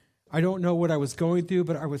I don't know what I was going through,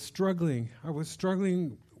 but I was struggling. I was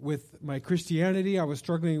struggling with my Christianity. I was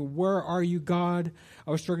struggling, where are you, God?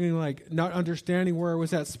 I was struggling, like, not understanding where I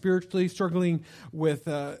was at spiritually, struggling with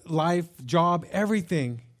life, job,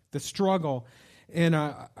 everything, the struggle. And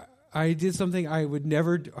I did something I would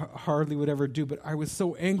never, hardly would ever do, but I was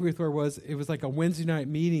so angry with where I was. It was like a Wednesday night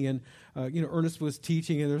meeting, and Ernest was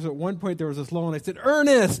teaching, and there was at one point there was this lull, and I said,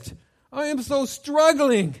 Ernest, I am so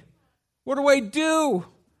struggling. What do I do?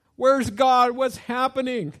 Where's God? What's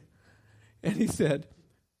happening? And he said,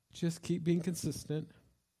 just keep being consistent.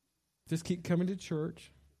 Just keep coming to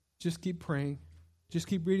church. Just keep praying. Just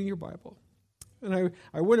keep reading your Bible. And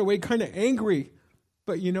I went away kind of angry,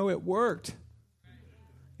 but it worked.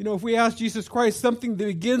 If we ask Jesus Christ, something that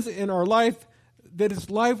begins in our life that is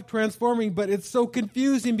life transforming, but it's so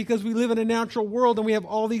confusing because we live in a natural world and we have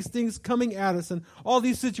all these things coming at us and all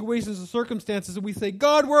these situations and circumstances, and we say,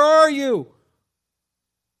 God, where are you?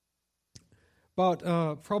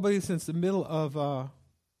 About probably since the middle of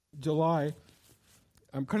July,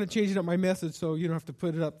 I'm kind of changing up my message, so you don't have to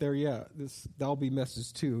put it up there yet. That'll be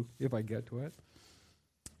message 2 if I get to it.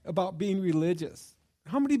 About being religious.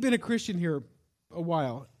 How many been a Christian here a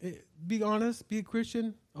while? Be honest, be a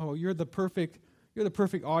Christian. Oh, you're the perfect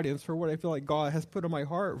audience for what I feel like God has put on my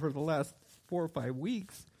heart for the last 4 or 5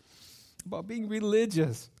 weeks. About being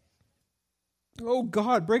religious. Oh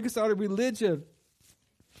God, break us out of religion.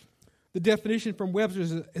 The definition from Webster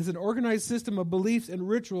is an organized system of beliefs and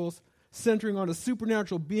rituals centering on a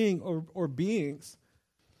supernatural being or beings.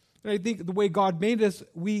 And I think the way God made us,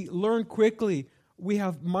 we learn quickly. We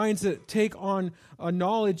have minds that take on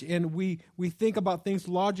knowledge, and we think about things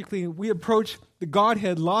logically, and we approach the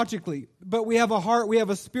Godhead logically. But we have a heart, we have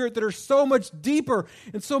a spirit that are so much deeper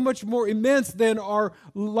and so much more immense than our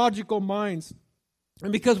logical minds.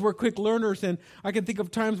 And because we're quick learners, and I can think of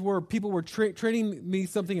times where people were training me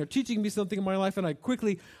something or teaching me something in my life, and I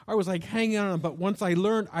was like hanging on. But once I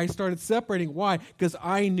learned, I started separating. Why? Because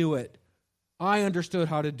I knew it. I understood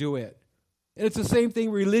how to do it. And it's the same thing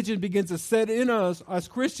religion begins to set in us as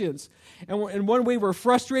Christians. And in one way we're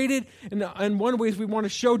frustrated, and in one way we want to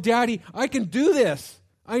show Daddy, I can do this.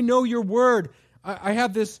 I know your word. I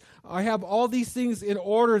have all these things in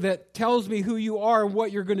order that tells me who you are and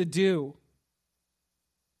what you're going to do.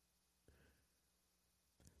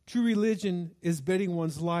 True religion is betting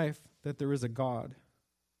one's life that there is a God.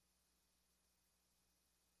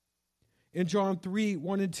 In John 3,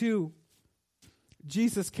 1 and 2,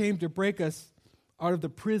 Jesus came to break us out of the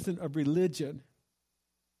prison of religion.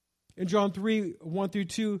 In John 3, 1 through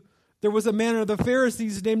 2, there was a man of the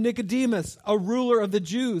Pharisees named Nicodemus, a ruler of the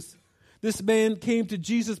Jews. This man came to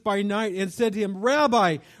Jesus by night and said to him,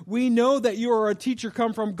 Rabbi, we know that you are a teacher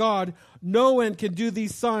come from God. No one can do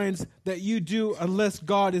these signs that you do unless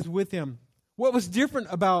God is with him. What was different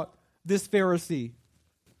about this Pharisee?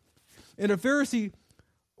 And a Pharisee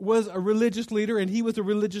was a religious leader, and he was a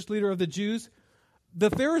religious leader of the Jews.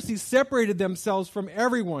 The Pharisees separated themselves from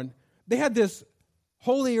everyone. They had this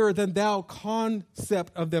holier-than-thou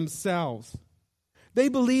concept of themselves. They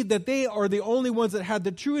believed that they are the only ones that had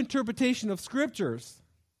the true interpretation of Scriptures.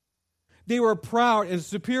 They were proud and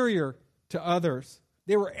superior to others.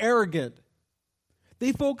 They were arrogant.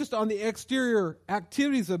 They focused on the exterior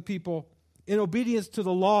activities of people in obedience to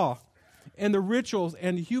the law and the rituals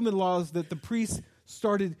and human laws that the priests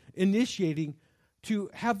started initiating to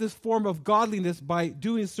have this form of godliness by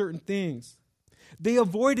doing certain things.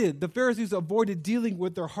 The Pharisees avoided dealing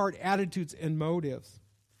with their heart attitudes and motives.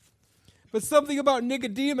 But something about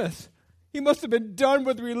Nicodemus, he must have been done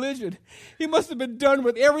with religion. He must have been done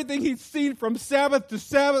with everything he'd seen from Sabbath to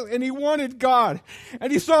Sabbath, and he wanted God.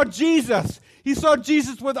 And he saw Jesus. He saw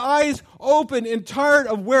Jesus with eyes open and tired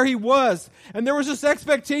of where he was. And there was this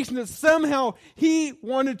expectation that somehow he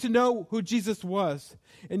wanted to know who Jesus was.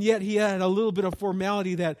 And yet he had a little bit of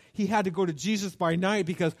formality that he had to go to Jesus by night,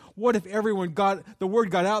 because what if the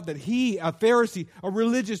word got out that he, a Pharisee, a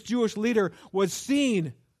religious Jewish leader, was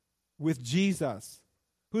seen with Jesus,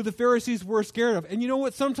 who the Pharisees were scared of. And you know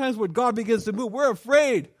what? Sometimes when God begins to move, we're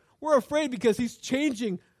afraid. We're afraid because he's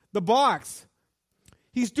changing the box.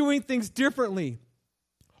 He's doing things differently.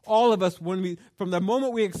 All of us, from the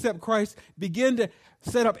moment we accept Christ, begin to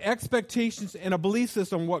set up expectations and a belief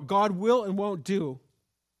system on what God will and won't do.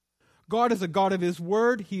 God is a God of his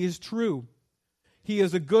word. He is true. He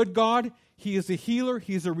is a good God. He is a healer.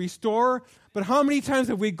 He's a restorer. But how many times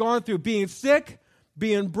have we gone through being sick,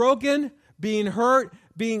 being broken, being hurt,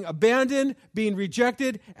 being abandoned, being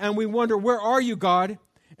rejected, and we wonder, where are you, God?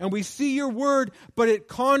 And we see your word, but it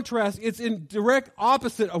contrasts, it's in direct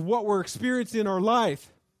opposite of what we're experiencing in our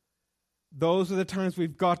life. Those are the times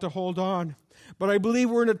we've got to hold on. But I believe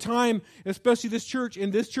we're in a time, especially this church,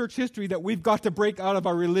 in this church history, that we've got to break out of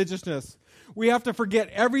our religiousness. We have to forget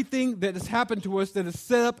everything that has happened to us that has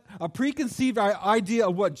set up a preconceived idea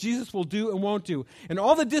of what Jesus will do and won't do. And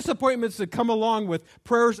all the disappointments that come along with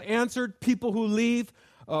prayers answered, people who leave,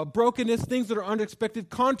 brokenness, things that are unexpected,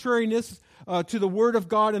 contrariness to the Word of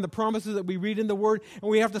God and the promises that we read in the Word.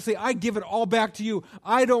 And we have to say, I give it all back to you.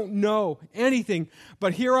 I don't know anything,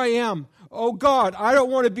 but here I am. Oh God, I don't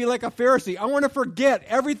want to be like a Pharisee. I want to forget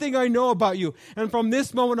everything I know about you. And from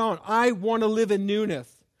this moment on, I want to live in newness.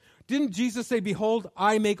 Didn't Jesus say, behold,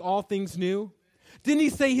 I make all things new? Didn't he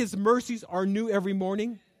say his mercies are new every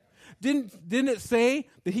morning? Didn't it say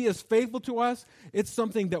that he is faithful to us? It's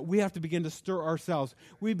something that we have to begin to stir ourselves.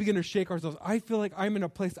 We begin to shake ourselves. I feel like I'm in a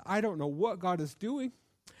place I don't know what God is doing.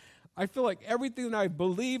 I feel like everything that I've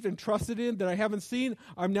believed and trusted in that I haven't seen,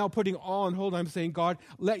 I'm now putting all on hold. I'm saying, God,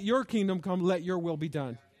 let your kingdom come, let your will be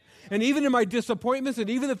done. And even in my disappointments and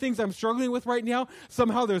even the things I'm struggling with right now,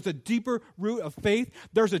 somehow there's a deeper root of faith.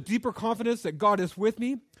 There's a deeper confidence that God is with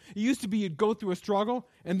me. It used to be you'd go through a struggle,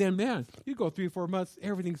 and then, man, you go 3-4 months,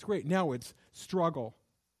 everything's great. Now it's struggle,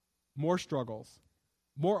 more struggles,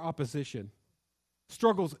 more opposition,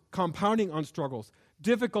 struggles compounding on struggles,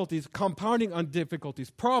 difficulties compounding on difficulties,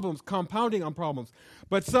 problems compounding on problems.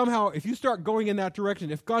 But somehow, if you start going in that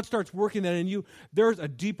direction, if God starts working that in you, there's a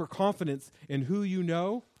deeper confidence in who you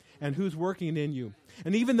know and who's working in you.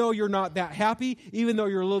 And even though you're not that happy, even though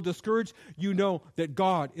you're a little discouraged, you know that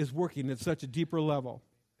God is working at such a deeper level.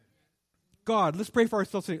 God, let's pray for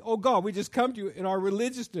ourselves saying, oh God, we just come to you in our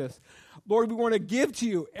religiousness. Lord, we want to give to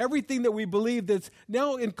you everything that we believe that's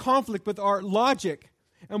now in conflict with our logic.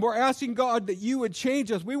 And we're asking God that you would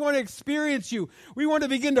change us. We want to experience you. We want to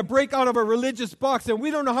begin to break out of a religious box. And we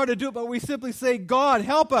don't know how to do it, but we simply say, God,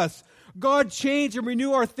 help us. God, change and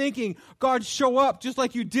renew our thinking. God, show up just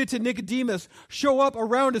like you did to Nicodemus. Show up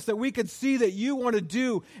around us that we could see that you want to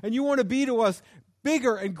do and you want to be to us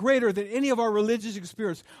bigger and greater than any of our religious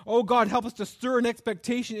experience. Oh God, help us to stir an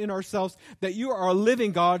expectation in ourselves that you are a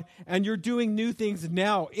living God and you're doing new things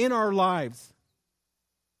now in our lives.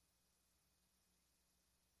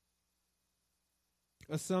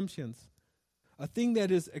 Assumptions. A thing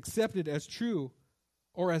that is accepted as true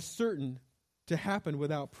or as certain to happen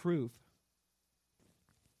without proof.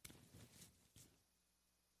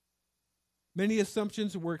 Many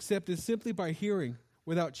assumptions were accepted simply by hearing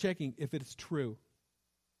without checking if it's true.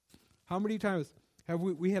 How many times have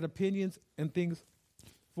we had opinions and things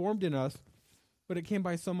formed in us, but it came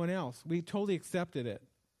by someone else? We totally accepted it.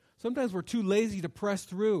 Sometimes we're too lazy to press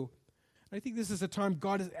through. I think this is a time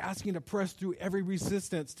God is asking to press through every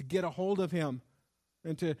resistance to get a hold of him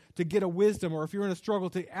and to get a wisdom, or if you're in a struggle,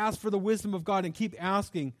 to ask for the wisdom of God and keep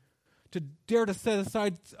asking, to dare to set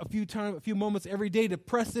aside a few moments every day to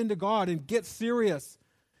press into God and get serious.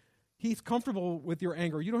 He's comfortable with your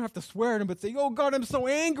anger. You don't have to swear at him, but say, oh God, I'm so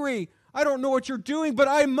angry. I don't know what you're doing, but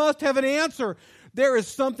I must have an answer. There is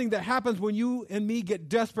something that happens when you and me get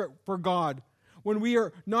desperate for God. When we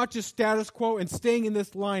are not just status quo and staying in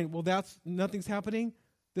this line, well, nothing's happening.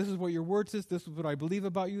 This is what your word says. This is what I believe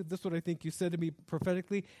about you. This is what I think you said to me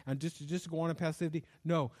prophetically, and just go on in passivity.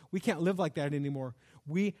 No, we can't live like that anymore.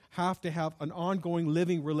 We have to have an ongoing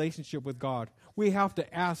living relationship with God. We have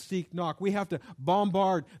to ask, seek, knock. We have to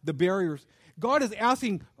bombard the barriers. God is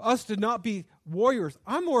asking us to not be warriors.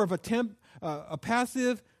 I'm more of a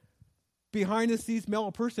passive, behind-the-scenes mellow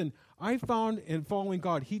person. I found in following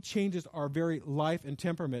God, he changes our very life and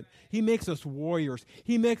temperament. He makes us warriors.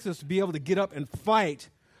 He makes us be able to get up and fight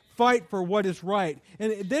for what is right.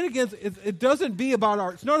 And then again, it doesn't be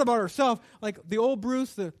about it's not about ourselves. Like the old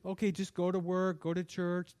Bruce, okay, just go to work, go to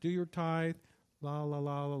church, do your tithe, la, la,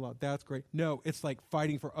 la, la, la. That's great. No, it's like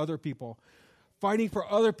fighting for other people. Fighting for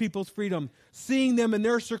other people's freedom, seeing them in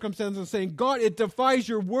their circumstances and saying, God, it defies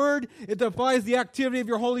your word, it defies the activity of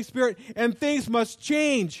your Holy Spirit, and things must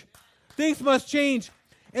change. Things must change.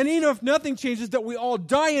 And even if nothing changes, that we all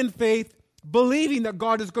die in faith, believing that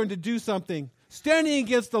God is going to do something, standing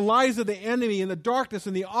against the lies of the enemy and the darkness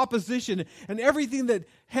and the opposition and everything that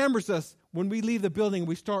hammers us when we leave the building and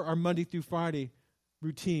we start our Monday through Friday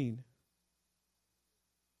routine.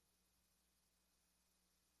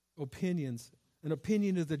 Opinions. An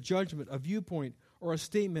opinion is a judgment, a viewpoint, or a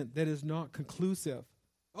statement that is not conclusive.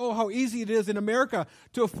 Oh, how easy it is in America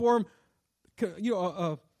to form,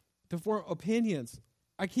 opinions.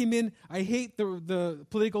 I came in, I hate the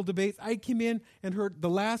political debates. I came in and heard the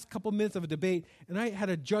last couple minutes of a debate, and I had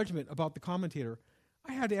a judgment about the commentator.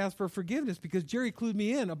 I had to ask for forgiveness because Jerry clued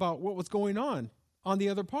me in about what was going on the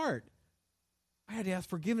other part. I had to ask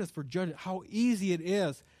forgiveness for judging how easy it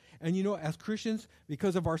is. And as Christians,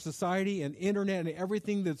 because of our society and internet and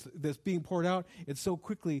everything that's being poured out, it's so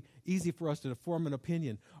quickly easy for us to form an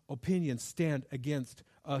opinion. Opinions stand against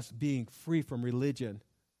us being free from religion,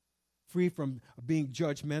 free from being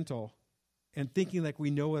judgmental and thinking like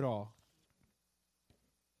we know it all.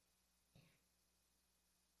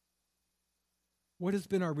 What has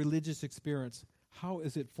been our religious experience? How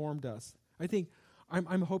has it formed us? I think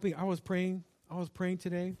I'm hoping, I was praying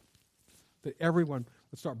today that everyone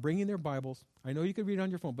would start bringing their Bibles. I know you can read on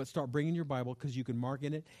your phone, but start bringing your Bible because you can mark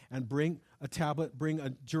in it, and bring a tablet, bring a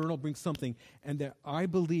journal, bring something. And that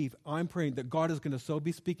I'm praying that God is going to so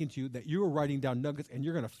be speaking to you that you are writing down nuggets and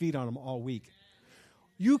you're going to feed on them all week.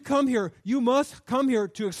 You must come here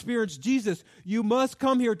to experience Jesus. You must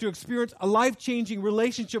come here to experience a life-changing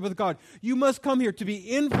relationship with God. You must come here to be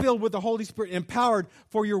infilled with the Holy Spirit, empowered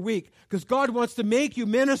for your week. Because God wants to make you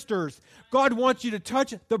ministers. God wants you to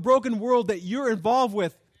touch the broken world that you're involved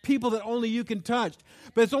with, people that only you can touch.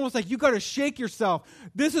 But it's almost like you got to shake yourself.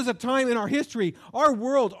 This is a time in our history, our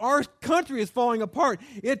world, our country is falling apart.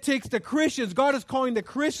 It takes the Christians. God is calling the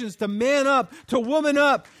Christians to man up, to woman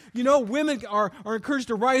up. Women are encouraged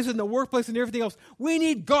to rise in the workplace and everything else. We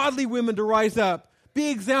need godly women to rise up. Be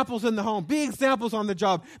examples in the home. Be examples on the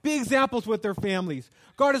job. Be examples with their families.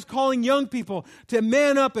 God is calling young people to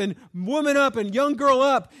man up and woman up and young girl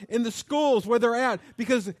up in the schools where they're at,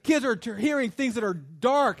 because kids are hearing things that are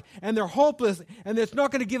dark and they're hopeless, and it's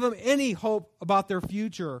not going to give them any hope about their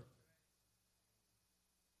future.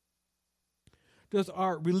 Does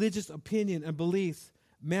our religious opinion and beliefs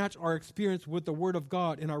match our experience with the Word of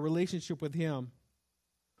God in our relationship with Him?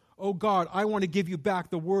 Oh God, I want to give you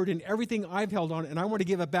back the Word and everything I've held on, and I want to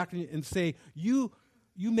give it back to you and say, you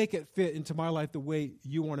make it fit into my life the way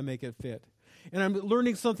you want to make it fit. And I'm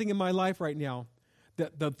learning something in my life right now,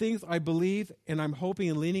 that the things I believe and I'm hoping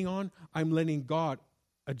and leaning on, I'm letting God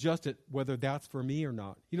adjust it, whether that's for me or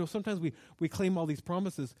not. Sometimes we claim all these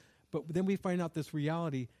promises, but then we find out this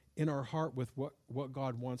reality in our heart with what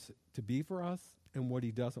God wants to be for us and what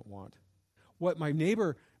He doesn't want. What my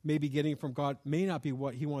neighbor may be getting from God may not be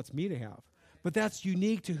what He wants me to have. But that's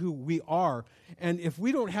unique to who we are. And if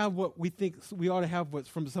we don't have what we think we ought to have what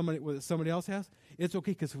somebody else has, it's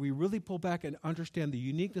okay, because if we really pull back and understand the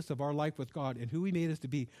uniqueness of our life with God and who He made us to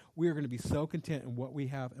be, we are going to be so content in what we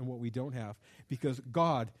have and what we don't have, because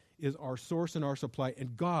God is our source and our supply,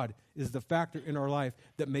 and God is the factor in our life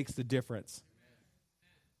that makes the difference.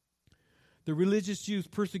 The religious Jews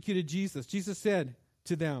persecuted Jesus. Jesus said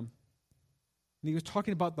to them, and He was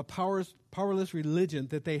talking about the powerless religion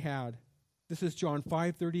that they had. This is John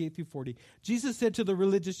 5:38-40. Jesus said to the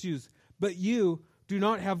religious Jews, "But you do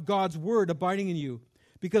not have God's word abiding in you,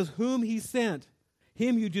 because whom He sent,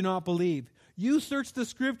 Him you do not believe. You search the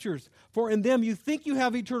Scriptures, for in them you think you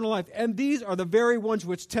have eternal life, and these are the very ones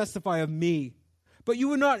which testify of me. But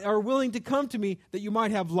you are willing to come to me that you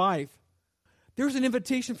might have life." There's an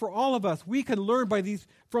invitation for all of us. We can learn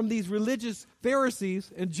from these religious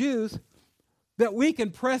Pharisees and Jews that we can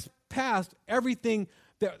press past everything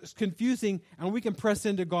that's confusing, and we can press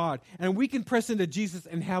into God, and we can press into Jesus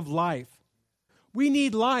and have life. We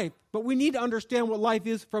need life, but we need to understand what life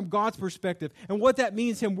is from God's perspective and what that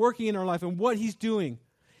means, Him working in our life and what He's doing.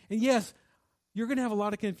 And yes, you're going to have a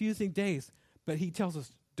lot of confusing days, but He tells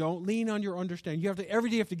us, don't lean on your understanding. Every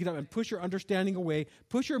day you have to get up and push your understanding away,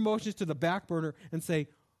 push your emotions to the back burner and say,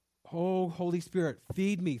 "Oh, Holy Spirit,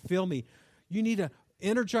 feed me, fill me." You need to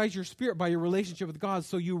energize your spirit by your relationship with God,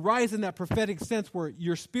 so you rise in that prophetic sense where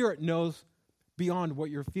your spirit knows beyond what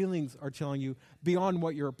your feelings are telling you, beyond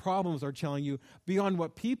what your problems are telling you, beyond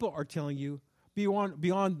what people are telling you,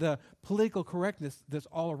 beyond the political correctness that's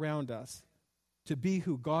all around us, to be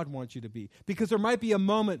who God wants you to be. Because there might be a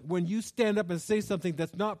moment when you stand up and say something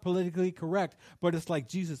that's not politically correct, but it's like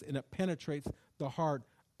Jesus, and it penetrates the heart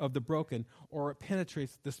of the broken, or it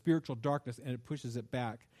penetrates the spiritual darkness and it pushes it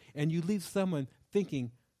back. And you leave someone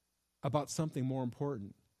thinking about something more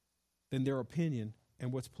important than their opinion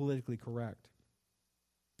and what's politically correct.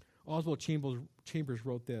 Oswald Chambers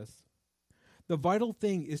wrote this: "The vital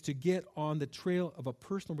thing is to get on the trail of a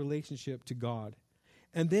personal relationship to God,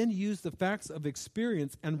 and then use the facts of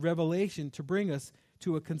experience and revelation to bring us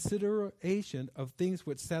to a consideration of things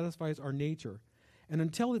which satisfies our nature. And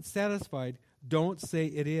until it's satisfied, don't say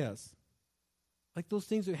it is." Like those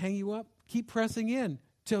things that hang you up, keep pressing in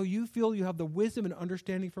till you feel you have the wisdom and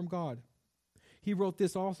understanding from God. He wrote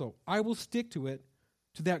this also: "I will stick to it,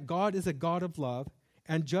 to that God is a God of love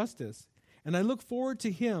and justice, and I look forward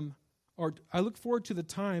to the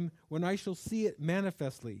time when I shall see it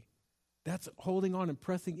manifestly." That's holding on and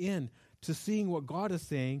pressing in to seeing what God is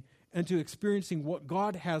saying and to experiencing what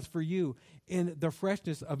God has for you in the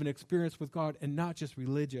freshness of an experience with God and not just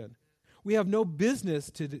religion. We have no business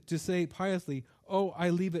to say piously, oh, I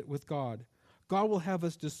leave it with God. God will have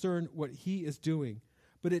us discern what he is doing.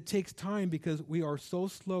 But it takes time because we are so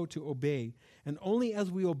slow to obey. And only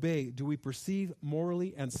as we obey do we perceive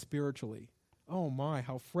morally and spiritually. Oh my,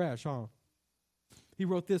 how fresh, huh? He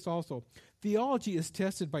wrote this also. Theology is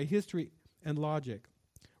tested by history and logic.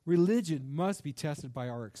 Religion must be tested by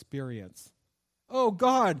our experience. Oh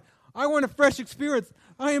God, I want a fresh experience.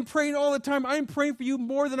 I am praying all the time. I am praying for you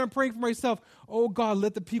more than I'm praying for myself. Oh God,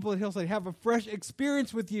 let the people at Hillside have a fresh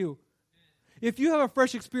experience with you. If you have a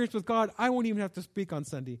fresh experience with God, I won't even have to speak on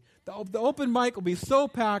Sunday. The open mic will be so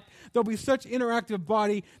packed. There'll be such interactive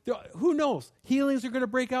body. Who knows? Healings are going to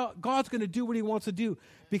break out. God's going to do what he wants to do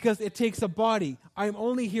because it takes a body. I'm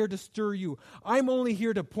only here to stir you. I'm only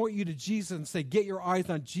here to point you to Jesus and say, get your eyes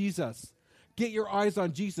on Jesus. Get your eyes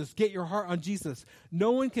on Jesus. Get your heart on Jesus.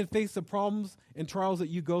 No one can face the problems and trials that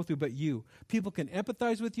you go through but you. People can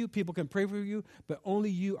empathize with you. People can pray for you. But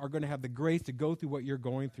only you are going to have the grace to go through what you're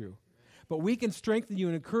going through. But we can strengthen you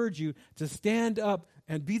and encourage you to stand up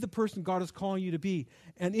and be the person God is calling you to be.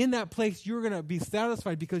 And in that place, you're going to be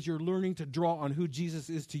satisfied because you're learning to draw on who Jesus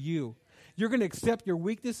is to you. You're going to accept your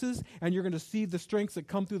weaknesses, and you're going to see the strengths that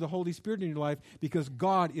come through the Holy Spirit in your life because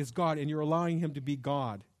God is God, and you're allowing him to be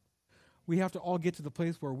God. We have to all get to the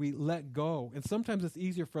place where we let go. And sometimes it's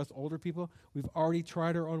easier for us older people. We've already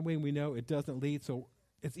tried our own way, and we know it doesn't lead. So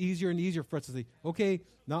it's easier and easier for us to say, okay,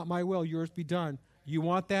 not my will, yours be done. You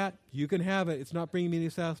want that? You can have it. It's not bringing me any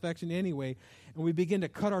satisfaction anyway. And we begin to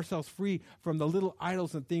cut ourselves free from the little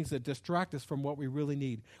idols and things that distract us from what we really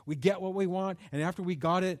need. We get what we want, and after we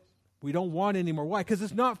got it, we don't want it anymore. Why? Because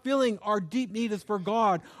it's not filling. Our deep need is for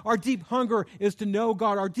God. Our deep hunger is to know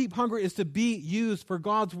God. Our deep hunger is to be used for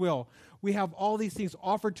God's will. We have all these things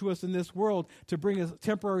offered to us in this world to bring us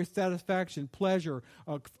temporary satisfaction, pleasure,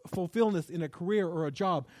 fulfillment in a career or a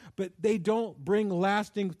job, but they don't bring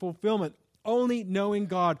lasting fulfillment. Only knowing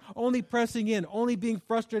God, only pressing in, only being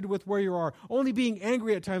frustrated with where you are, only being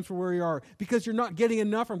angry at times for where you are because you're not getting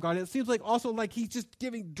enough from God. It seems like also like he's just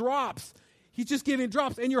giving drops. He's just giving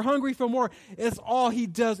drops and you're hungry for more. It's all he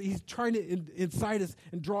does. He's trying to incite us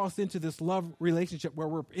and draw us into this love relationship where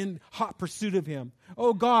we're in hot pursuit of him.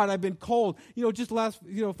 Oh God, I've been cold. Just last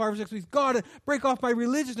 5 or 6 weeks. God, break off my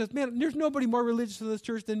religiousness. Man, there's nobody more religious in this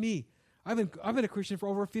church than me. I've been a Christian for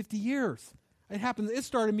over 50 years. It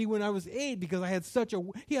started me when I was 8 because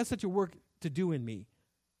he had such a work to do in me.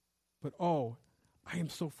 But I am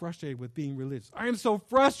so frustrated with being religious. I am so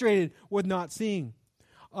frustrated with not seeing.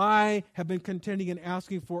 I have been contending and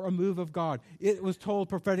asking for a move of God. It was told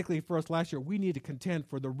prophetically for us last year, we need to contend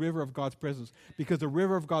for the river of God's presence because the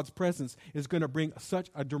river of God's presence is going to bring such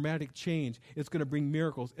a dramatic change. It's going to bring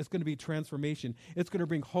miracles. It's going to be transformation. It's going to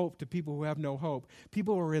bring hope to people who have no hope.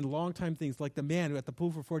 People who are in long-time things like the man who at the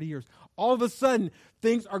pool for 40 years. All of a sudden,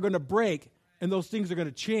 things are going to break and those things are going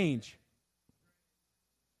to change.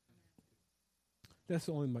 This is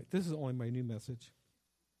only my new message.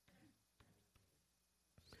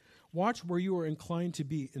 Watch where you are inclined to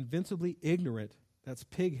be invincibly ignorant, that's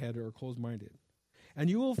pig-headed or closed-minded. And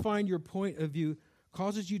you will find your point of view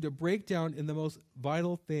causes you to break down in the most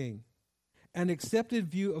vital thing. An accepted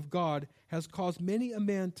view of God has caused many a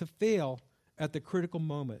man to fail at the critical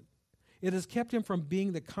moment. It has kept him from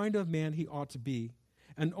being the kind of man he ought to be.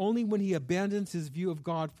 And only when he abandons his view of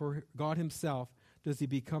God for God himself does he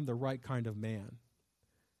become the right kind of man.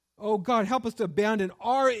 Oh God, help us to abandon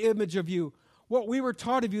our image of you. What we were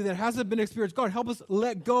taught of you that hasn't been experienced. God, help us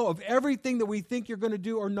let go of everything that we think you're going to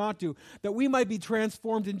do or not do, that we might be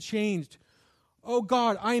transformed and changed. Oh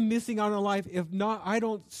God, I am missing out on life. If not, I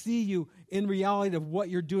don't see you in reality of what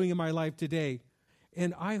you're doing in my life today.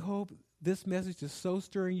 And I hope this message is so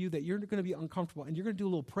stirring you that you're going to be uncomfortable and you're going to do a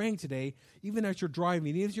little praying today, even as you're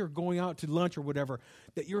driving, even as you're going out to lunch or whatever,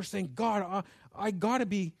 that you're saying, God, I got to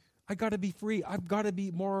be free. I've got to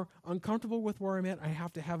be more uncomfortable with where I'm at. I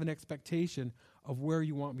have to have an expectation of where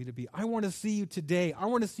you want me to be. I want to see you today. I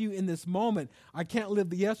want to see you in this moment. I can't live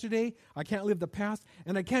the yesterday. I can't live the past.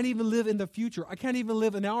 And I can't even live in the future. I can't even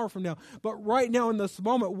live an hour from now. But right now in this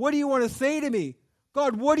moment, what do you want to say to me?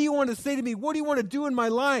 God, what do you want to say to me? What do you want to do in my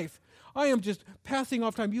life? I am just passing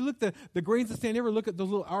off time. You look at the grains of sand. Ever look at those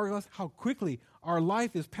little hourglass? How quickly our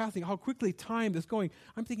life is passing. How quickly time is going.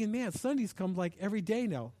 I'm thinking, man, Sundays come like every day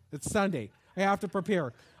now. It's Sunday. I have to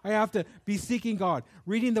prepare. I have to be seeking God,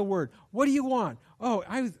 reading the Word. What do you want? Oh,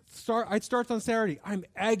 it starts on Saturday. I'm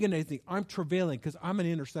agonizing. I'm travailing because I'm an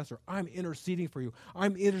intercessor. I'm interceding for you.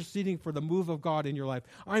 I'm interceding for the move of God in your life.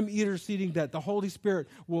 I'm interceding that the Holy Spirit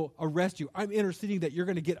will arrest you. I'm interceding that you're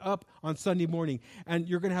going to get up on Sunday morning and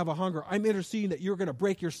you're going to have a hunger. I'm interceding that you're going to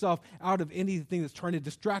break yourself out of anything that's trying to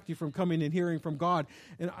distract you from coming and hearing from God.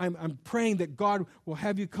 And I'm praying that God will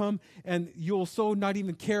have you come and you'll so not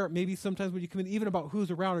even care, maybe sometimes when you come in, even about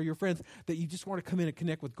who's around or your friends, that you just want to come in and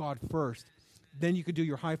connect with God first. Then you could do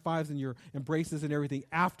your high fives and your embraces and everything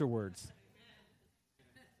afterwards.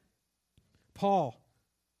 Paul,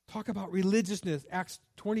 talk about religiousness. Acts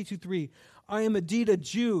 22:3. I am indeed a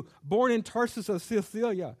Jew, born in Tarsus of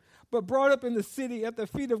Cilicia, but brought up in the city at the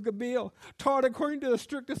feet of Gamaliel, taught according to the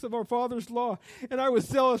strictness of our father's law, and I was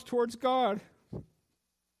zealous towards God.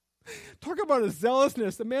 Talk about a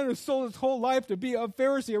zealousness, a man who sold his whole life to be a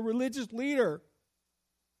Pharisee, a religious leader.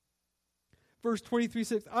 Verse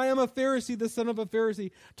 23:6, I am a Pharisee, the son of a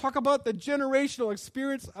Pharisee. Talk about the generational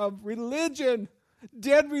experience of religion,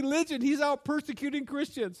 dead religion. He's out persecuting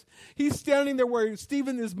Christians. He's standing there where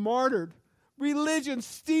Stephen is martyred. Religion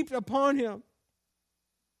steeped upon him.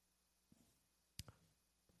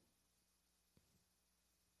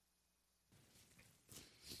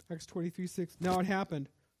 Acts 23:6, now it happened,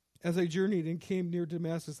 as I journeyed and came near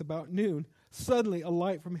Damascus about noon, suddenly a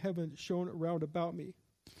light from heaven shone around about me.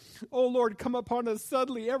 Oh, Lord, come upon us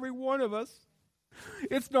suddenly, every one of us.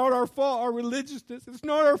 It's not our fault, our religiousness. It's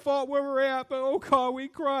not our fault where we're at, but oh, God, we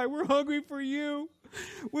cry. We're hungry for you.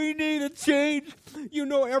 We need a change. You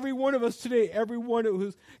know every one of us today, everyone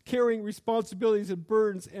who's carrying responsibilities and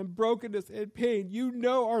burdens and brokenness and pain. You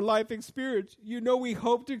know our life experience. You know we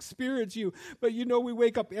hope to experience you, but you know we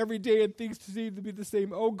wake up every day and things seem to be the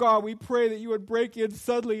same. Oh, God, we pray that you would break in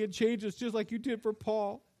suddenly and change us just like you did for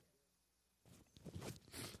Paul.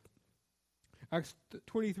 Acts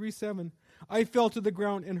 23:7. I fell to the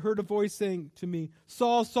ground and heard a voice saying to me,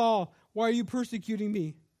 Saul, Saul, why are you persecuting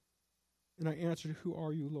me? And I answered, who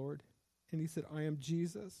are you, Lord? And he said, I am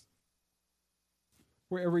Jesus.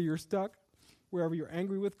 Wherever you're stuck, wherever you're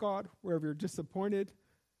angry with God, wherever you're disappointed,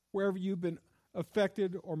 wherever you've been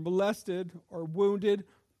affected or molested or wounded,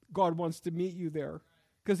 God wants to meet you there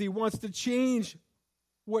because he wants to change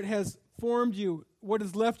what has formed you, what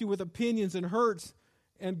has left you with opinions and hurts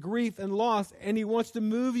and grief and loss, and he wants to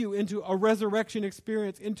move you into a resurrection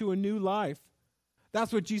experience, into a new life.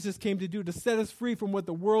 That's what Jesus came to do, to set us free from what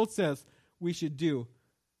the world says we should do,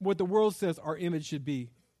 what the world says our image should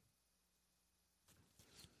be.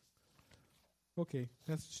 Okay,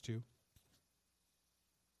 that's just two.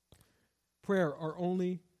 Prayer, our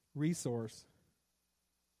only resource.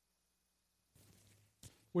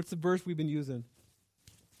 What's the verse we've been using?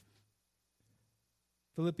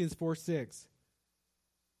 Philippians 4:6.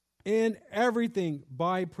 In everything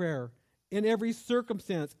by prayer, in every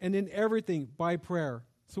circumstance and in everything by prayer.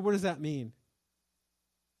 So what does that mean?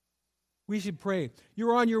 We should pray.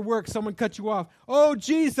 You're on your work, someone cut you off. Oh,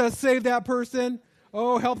 Jesus, save that person.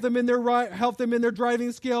 Oh, help them in their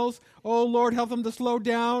driving skills. Oh, Lord, help them to slow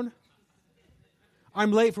down.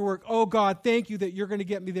 I'm late for work. Oh, God, thank you that you're going to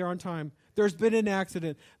get me there on time. There's been an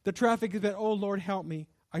accident. The traffic has been, oh, Lord, help me.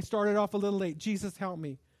 I started off a little late. Jesus, help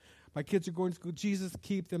me. My kids are going to school. Jesus,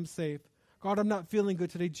 keep them safe. God, I'm not feeling good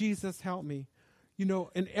today. Jesus, help me. You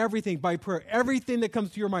know, and everything by prayer, everything that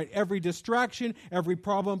comes to your mind, every distraction, every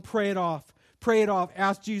problem, pray it off. Pray it off.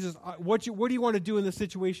 Ask Jesus, what do you want to do in this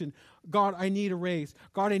situation? God, I need a raise.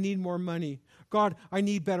 God, I need more money. God, I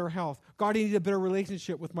need better health. God, I need a better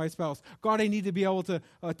relationship with my spouse. God, I need to be able to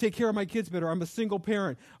take care of my kids better. I'm a single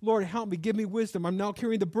parent. Lord, help me. Give me wisdom. I'm now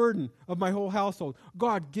carrying the burden of my whole household.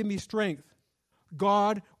 God, give me strength.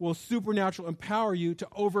 God will supernaturally empower you to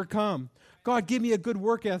overcome. God, give me a good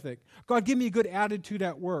work ethic. God, give me a good attitude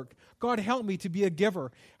at work. God, help me to be a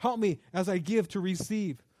giver. Help me as I give to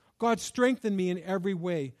receive. God, strengthen me in every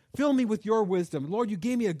way. Fill me with your wisdom. Lord, you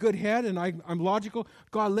gave me a good head and I'm logical.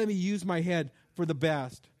 God, let me use my head for the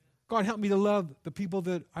best. God, help me to love the people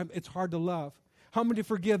that it's hard to love. Help me to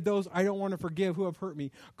forgive those I don't want to forgive who have hurt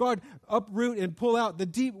me. God, uproot and pull out the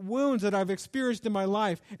deep wounds that I've experienced in my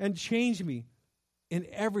life and change me in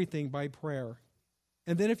everything by prayer.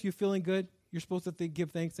 And then if you're feeling good, you're supposed to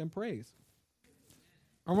give thanks and praise.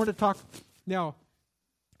 I want to talk now.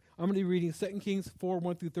 I'm going to be reading 2 Kings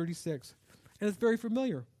 4:1-36. And it's very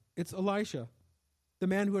familiar. It's Elisha, the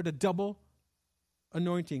man who had a double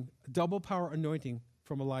anointing, a double power anointing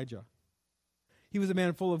from Elijah. He was a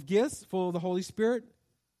man full of gifts, full of the Holy Spirit.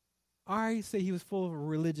 I say he was full of a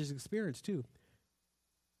religious experience too.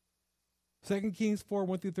 2 Kings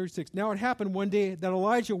 4:1-36. Now it happened one day that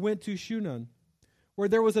Elijah went to Shunem, where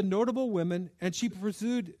there was a notable woman, and she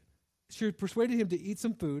pursued she persuaded him to eat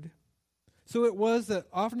some food. So it was that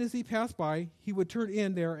often as he passed by, he would turn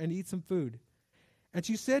in there and eat some food. And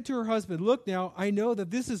she said to her husband, "Look now, I know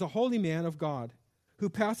that this is a holy man of God, who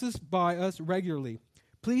passes by us regularly.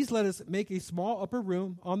 Please let us make a small upper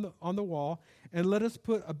room on the wall, and let us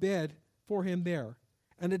put a bed for him there,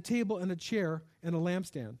 and a table and a chair and a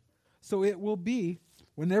lampstand. So it will be,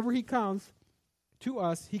 whenever he comes to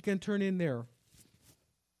us, he can turn in there."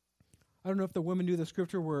 I don't know if the woman knew the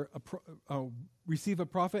scripture where receive a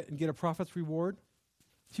prophet and get a prophet's reward.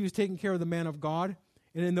 She was taking care of the man of God.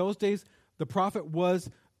 And in those days, the prophet was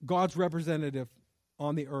God's representative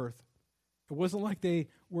on the earth. It wasn't like they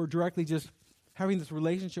were directly just having this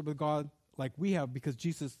relationship with God like we have because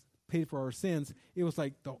Jesus paid for our sins. It was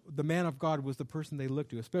like the man of God was the person they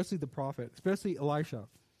looked to, especially the prophet, especially Elisha.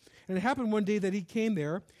 And it happened one day that he came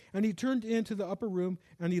there, and he turned into the upper room,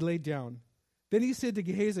 and he laid down. Then he said to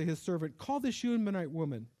Gehazi, his servant, "Call the Shunammite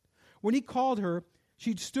woman." When he called her,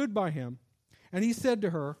 she stood by him, and he said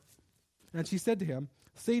to her, and she said to him,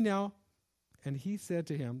 "Say now," and he said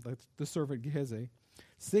to him, the servant Gehazi,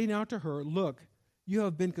 "Say now to her, look, you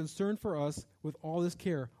have been concerned for us with all this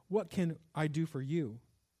care. What can I do for you?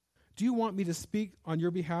 Do you want me to speak on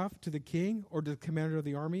your behalf to the king or to the commander of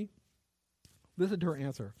the army?" Listen to her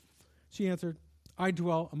answer. She answered, "I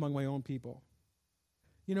dwell among my own people."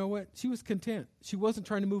 You know what? She was content. She wasn't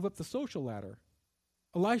trying to move up the social ladder.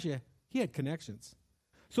 Elisha, he had connections.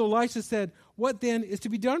 So Elisha said, "What then is to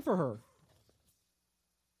be done for her?"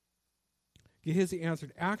 Gehazi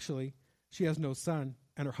answered, "Actually, she has no son,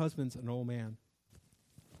 and her husband's an old man."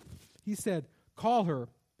 He said, "Call her."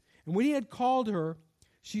 And when he had called her,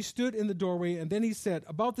 she stood in the doorway, and then he said,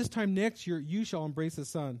 "About this time next year, you shall embrace a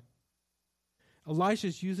son." Elisha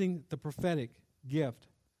is using the prophetic gift.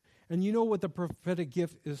 And you know what the prophetic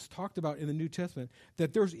gift is talked about in the New Testament?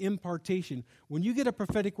 That there's impartation. When you get a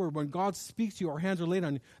prophetic word, when God speaks to you, our hands are laid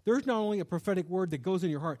on you, there's not only a prophetic word that goes in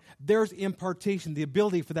your heart, there's impartation, the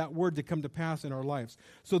ability for that word to come to pass in our lives.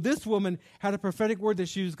 So this woman had a prophetic word that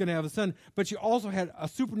she was going to have a son, but she also had a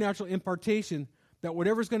supernatural impartation that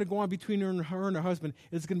whatever's going to go on between her and her husband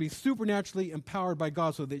is going to be supernaturally empowered by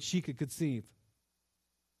God so that she could conceive.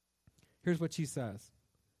 Here's what she says.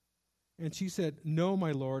 And she said, "No,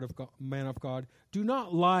 my Lord, man of God, do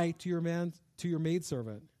not lie to your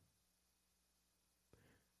maidservant."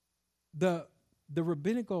 The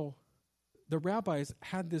rabbis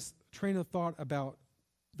had this train of thought about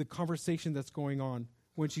the conversation that's going on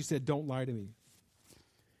when she said, "Don't lie to me."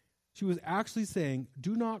 She was actually saying,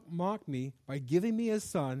 "Do not mock me by giving me a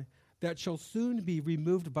son that shall soon be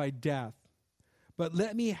removed by death, but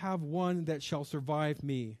let me have one that shall survive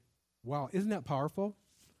me." Wow, isn't that powerful?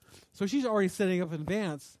 So she's already setting up in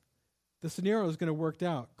advance. The scenario is going to work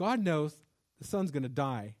out. God knows the son's going to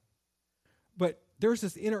die. But there's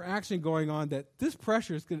this interaction going on that this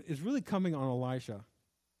pressure is really coming on Elisha.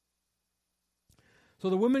 So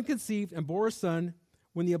the woman conceived and bore a son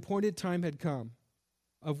when the appointed time had come,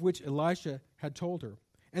 of which Elisha had told her.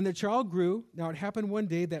 And the child grew. Now it happened one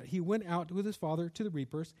day that he went out with his father to the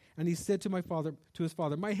reapers, and he said to his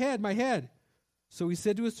father, "My head, my head." So he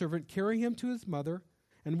said to his servant, "Carry him to his mother."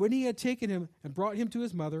 And when he had taken him and brought him to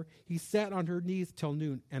his mother, he sat on her knees till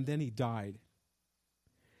noon, and then he died.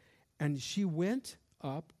 And she went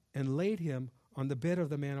up and laid him on the bed of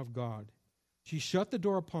the man of God. She shut the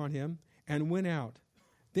door upon him and went out.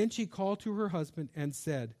 Then she called to her husband and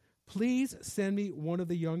said, "Please send me one of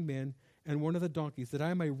the young men and one of the donkeys, that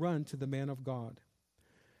I may run to the man of God."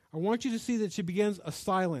 I want you to see that she begins a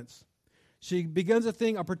silence. She begins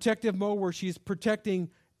a protective mode where she's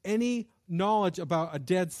protecting any knowledge about a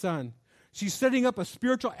dead son. She's setting up a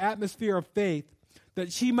spiritual atmosphere of faith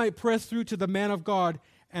that she might press through to the man of God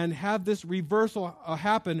and have this reversal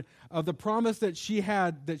happen of the promise that she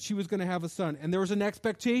had that she was going to have a son. And there was an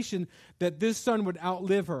expectation that this son would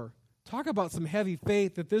outlive her. Talk about some heavy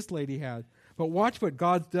faith that this lady had. But watch what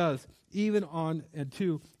God does, even on and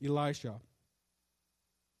to Elisha.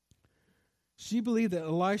 She believed that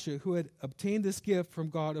Elisha, who had obtained this gift from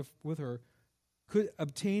God with her, could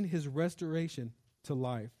obtain his restoration to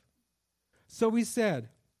life. So he said,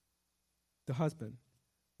 the husband,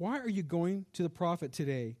 "Why are you going to the prophet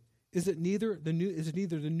today? Is it neither the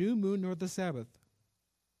new moon nor the Sabbath?"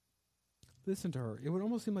 Listen to her. It would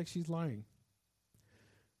almost seem like she's lying.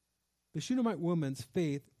 The Shunammite woman's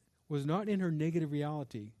faith was not in her negative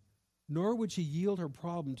reality, nor would she yield her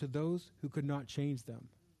problem to those who could not change them.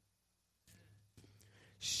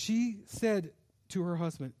 She said to her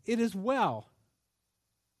husband, "It is well."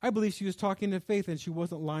 I believe she was talking in faith and she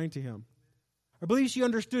wasn't lying to him. I believe she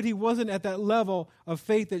understood he wasn't at that level of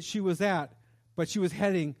faith that she was at, but she was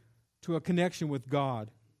heading to a connection with God.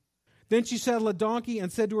 Then she saddled a donkey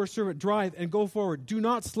and said to her servant, drive and go forward. Do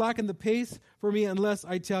not slacken the pace for me unless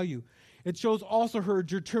I tell you. It shows also her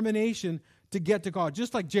determination to get to God.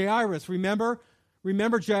 Just like Jairus, remember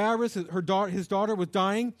Jairus, his daughter was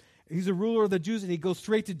dying. He's a ruler of the Jews, and he goes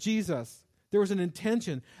straight to Jesus. There was an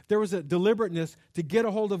intention. There was a deliberateness to get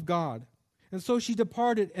a hold of God. And so she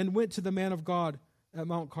departed and went to the man of God at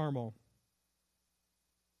Mount Carmel.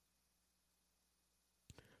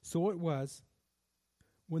 So it was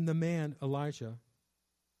when the man Elisha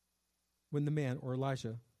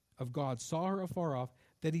of God saw her afar off,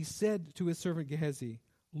 that he said to his servant Gehazi,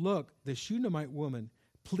 look, the Shunammite woman,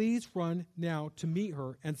 please run now to meet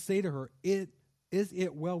her and say to her, is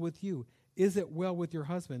it well with you? Is it well with your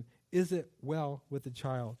husband? Is it well with the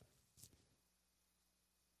child?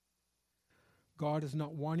 God is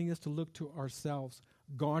not wanting us to look to ourselves.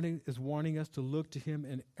 God is wanting us to look to him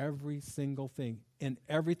in every single thing, in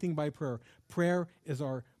everything by prayer. Prayer is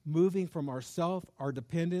our moving from ourself, our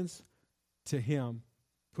dependence, to him,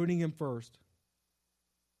 putting him first.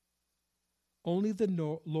 Only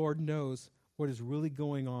the Lord knows what is really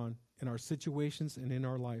going on in our situations and in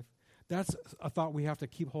our life. That's a thought we have to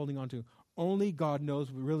keep holding on to. Only God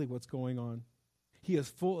knows really what's going on. He is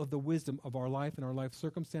full of the wisdom of our life and our life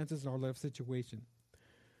circumstances and our life situation.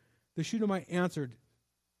 The Shunammite answered,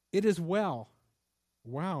 it is well.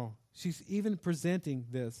 Wow. She's even presenting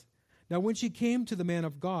this. Now when she came to the man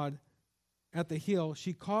of God at the hill,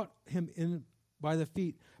 she caught him in by the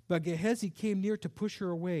feet. But Gehazi came near to push her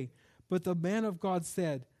away. But the man of God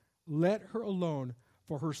said, let her alone,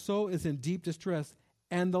 for her soul is in deep distress,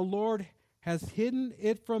 and the Lord has hidden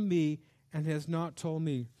it from me and has not told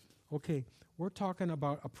me. Okay, we're talking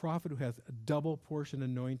about a prophet who has a double portion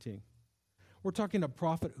anointing. We're talking a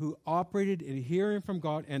prophet who operated in hearing from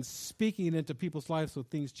God and speaking it into people's lives so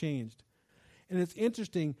things changed. And it's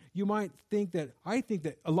interesting, you might think that, I think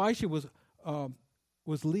that Elisha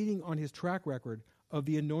was leading on his track record of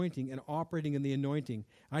the anointing and operating in the anointing.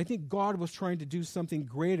 And I think God was trying to do something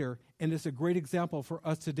greater, and it's a great example for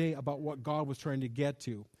us today about what God was trying to get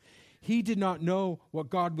to. He did not know what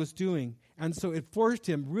God was doing, and so it forced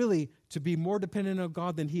him really to be more dependent on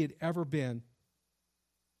God than he had ever been.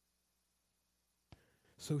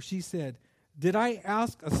 So she said, did I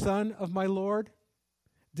ask a son of my Lord?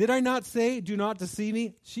 Did I not say, do not deceive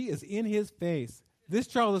me? She is in his face. This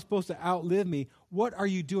child is supposed to outlive me. What are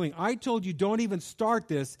you doing? I told you don't even start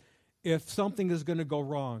this if something is going to go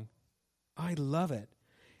wrong. I love it.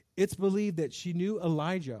 It's believed that she knew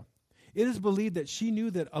Elijah. It is believed that she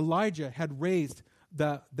knew that Elijah had raised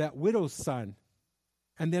that widow's son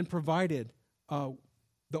and then provided the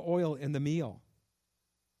oil and the meal.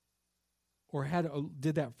 Or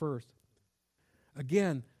did that first.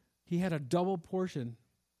 Again, he had a double portion.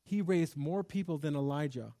 He raised more people than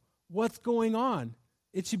Elijah. What's going on?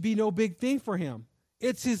 It should be no big thing for him.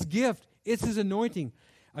 It's his gift. It's his anointing.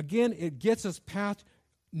 Again, it gets us past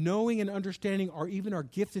knowing and understanding even our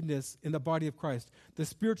giftedness in the body of Christ, the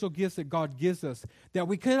spiritual gifts that God gives us, that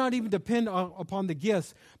we cannot even depend upon the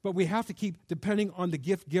gifts, but we have to keep depending on the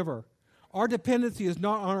gift giver. Our dependency is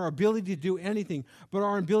not on our ability to do anything, but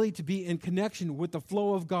our ability to be in connection with the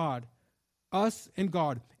flow of God, us and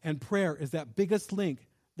God. And prayer is that biggest link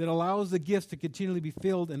that allows the gifts to continually be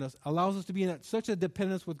filled in us, allows us to be in such a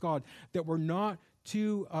dependence with God that we're not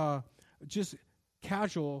too just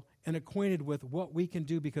casual and acquainted with what we can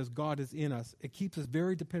do because God is in us. It keeps us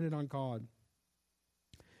very dependent on God.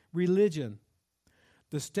 Religion,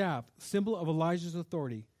 the staff, symbol of Elijah's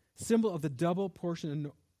authority, symbol of the double portion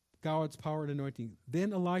of God's power and anointing.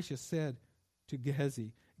 Then Elisha said to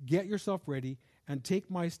Gehazi, get yourself ready and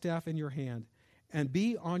take my staff in your hand and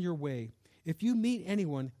be on your way. If you meet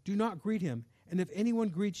anyone, do not greet him. And if anyone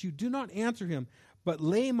greets you, do not answer him, but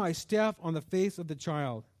lay my staff on the face of the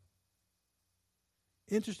child.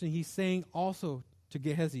 Interesting, he's saying also to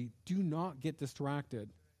Gehazi, do not get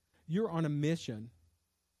distracted. You're on a mission.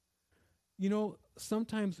 You know,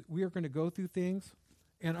 sometimes we are going to go through things,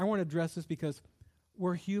 and I want to address this because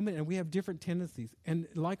we're human and we have different tendencies. And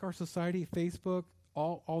like our society, Facebook,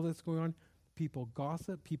 all that's going on, people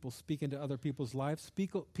gossip, people speak into other people's lives,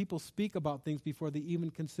 people speak about things before they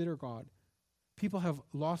even consider God. People have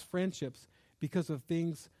lost friendships because of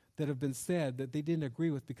things that have been said that they didn't agree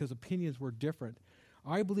with because opinions were different.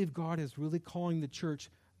 I believe God is really calling the church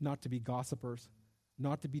not to be gossipers,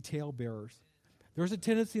 not to be talebearers. There's a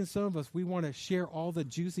tendency in some of us, we want to share all the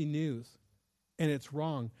juicy news, and it's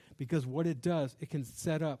wrong because what it does, it can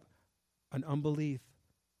set up an unbelief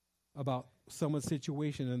about someone's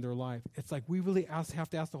situation in their life. It's like we really have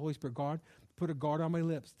to ask the Holy Spirit, God, put a guard on my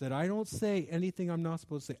lips that I don't say anything I'm not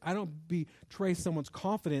supposed to say. I don't betray someone's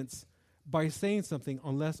confidence by saying something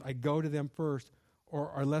unless I go to them first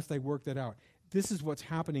or unless they work that out. This is what's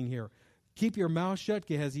happening here. Keep your mouth shut,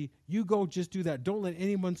 Gehazi. You go just do that. Don't let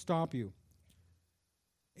anyone stop you.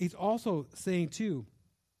 He's also saying, too,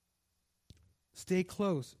 stay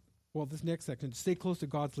close. Well, this next section, stay close to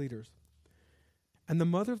God's leaders. And the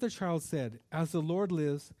mother of the child said, as the Lord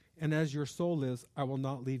lives and as your soul lives, I will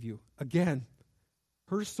not leave you. Again,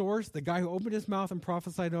 her source, the guy who opened his mouth and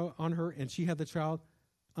prophesied on her and she had the child,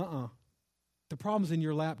 the problem's in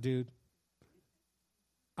your lap, dude.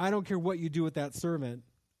 I don't care what you do with that servant.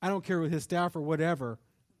 I don't care with his staff or whatever.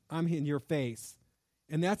 I'm in your face.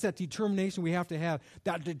 And that's that determination we have to have.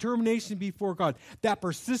 That determination before God. That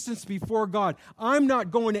persistence before God. I'm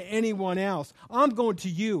not going to anyone else. I'm going to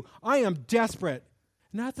you. I am desperate.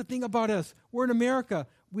 And that's the thing about us. We're in America.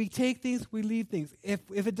 We take things, we leave things. If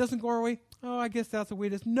it doesn't go our way, I guess that's the way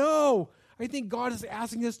it is. No! I think God is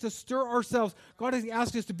asking us to stir ourselves. God is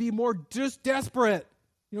asking us to be more just desperate.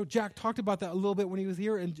 You know, Jack talked about that a little bit when he was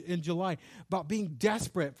here in July, about being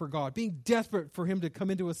desperate for God, being desperate for him to come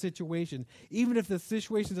into a situation. Even if the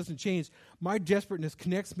situation doesn't change, my desperateness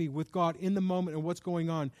connects me with God in the moment and what's going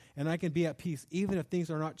on, and I can be at peace, even if things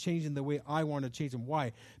are not changing the way I want to change them.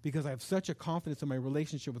 Why? Because I have such a confidence in my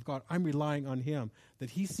relationship with God. I'm relying on him,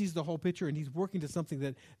 that he sees the whole picture, and he's working to something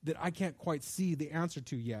that I can't quite see the answer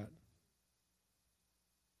to yet.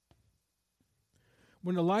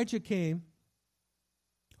 When Elijah came,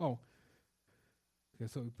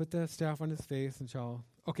 so we put the staff on his face and child.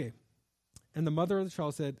 Okay. And the mother of the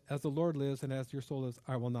child said, as the Lord lives and as your soul lives,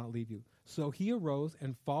 I will not leave you. So he arose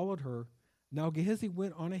and followed her. Now Gehazi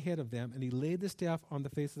went on ahead of them, and he laid the staff on the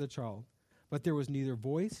face of the child. But there was neither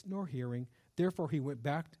voice nor hearing. Therefore he went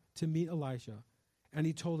back to meet Elisha. And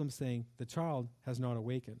he told him, saying, the child has not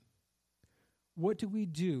awakened. What do we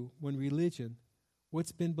do when religion,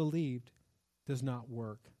 what's been believed, does not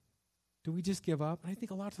work? Do we just give up? I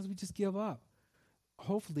think a lot of times we just give up.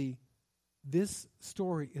 Hopefully, this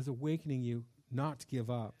story is awakening you not to give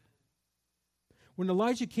up. When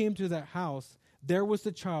Elijah came to that house, there was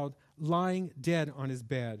the child lying dead on his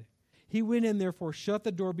bed. He went in, therefore, shut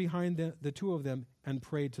the door behind the two of them, and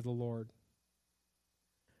prayed to the Lord.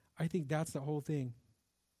 I think that's the whole thing.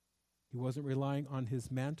 He wasn't relying on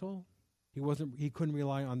his mantle. He couldn't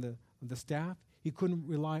rely on the staff. He couldn't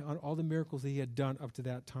rely on all the miracles that he had done up to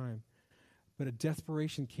that time. But a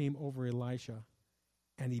desperation came over Elisha,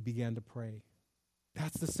 and he began to pray.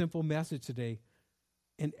 That's the simple message today.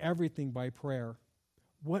 In everything by prayer.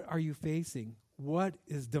 What are you facing? What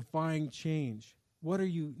is defying change? What are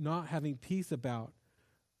you not having peace about?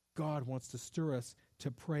 God wants to stir us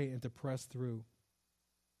to pray and to press through.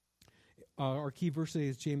 Our key verse today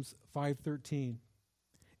is James 5:13.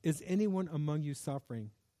 Is anyone among you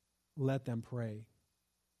suffering? Let them pray.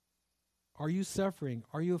 Are you suffering?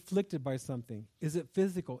 Are you afflicted by something? Is it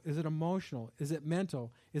physical? Is it emotional? Is it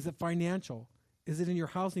mental? Is it financial? Is it in your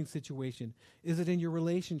housing situation? Is it in your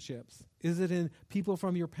relationships? Is it in people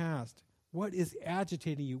from your past? What is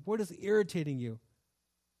agitating you? What is irritating you?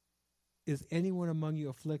 Is anyone among you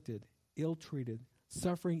afflicted, ill-treated,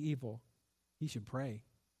 suffering evil? He should pray.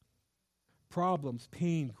 Problems,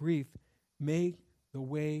 pain, grief, make the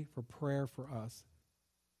way for prayer for us.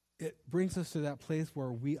 It brings us to that place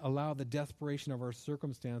where we allow the desperation of our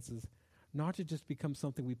circumstances not to just become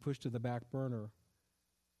something we push to the back burner,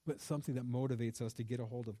 but something that motivates us to get a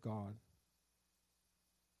hold of God.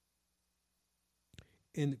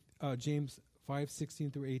 In James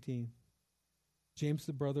 5:16 through 18, James,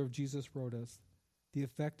 the brother of Jesus, wrote us, the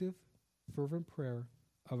effective, fervent prayer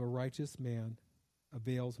of a righteous man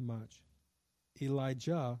avails much.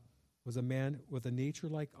 Elijah was a man with a nature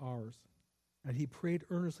like ours, and he prayed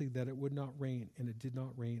earnestly that it would not rain, and it did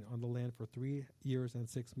not rain on the land for 3 years and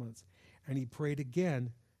 6 months. And he prayed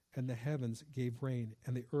again, and the heavens gave rain,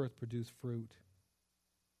 and the earth produced fruit.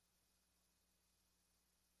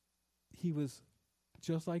 He was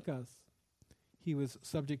just like us. He was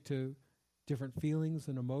subject to different feelings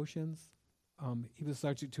and emotions. He was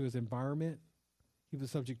subject to his environment. He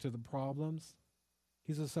was subject to the problems.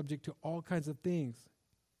 He was subject to all kinds of things.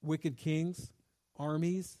 Wicked kings,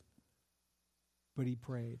 armies. But he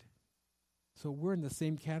prayed. So we're in the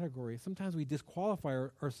same category. Sometimes we disqualify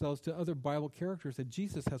ourselves to other Bible characters that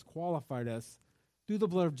Jesus has qualified us. Through the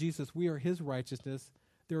blood of Jesus, we are his righteousness.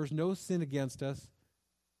 There is no sin against us.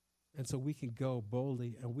 And so we can go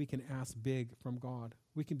boldly and we can ask big from God.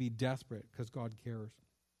 We can be desperate because God cares.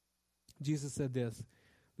 Jesus said this.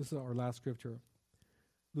 This is our last scripture.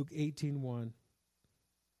 Luke 18:1.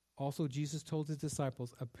 Also, Jesus told his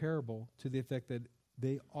disciples a parable to the effect that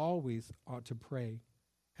they always ought to pray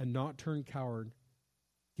and not turn coward,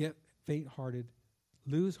 get faint-hearted,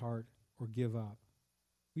 lose heart, or give up.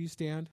 Will you stand?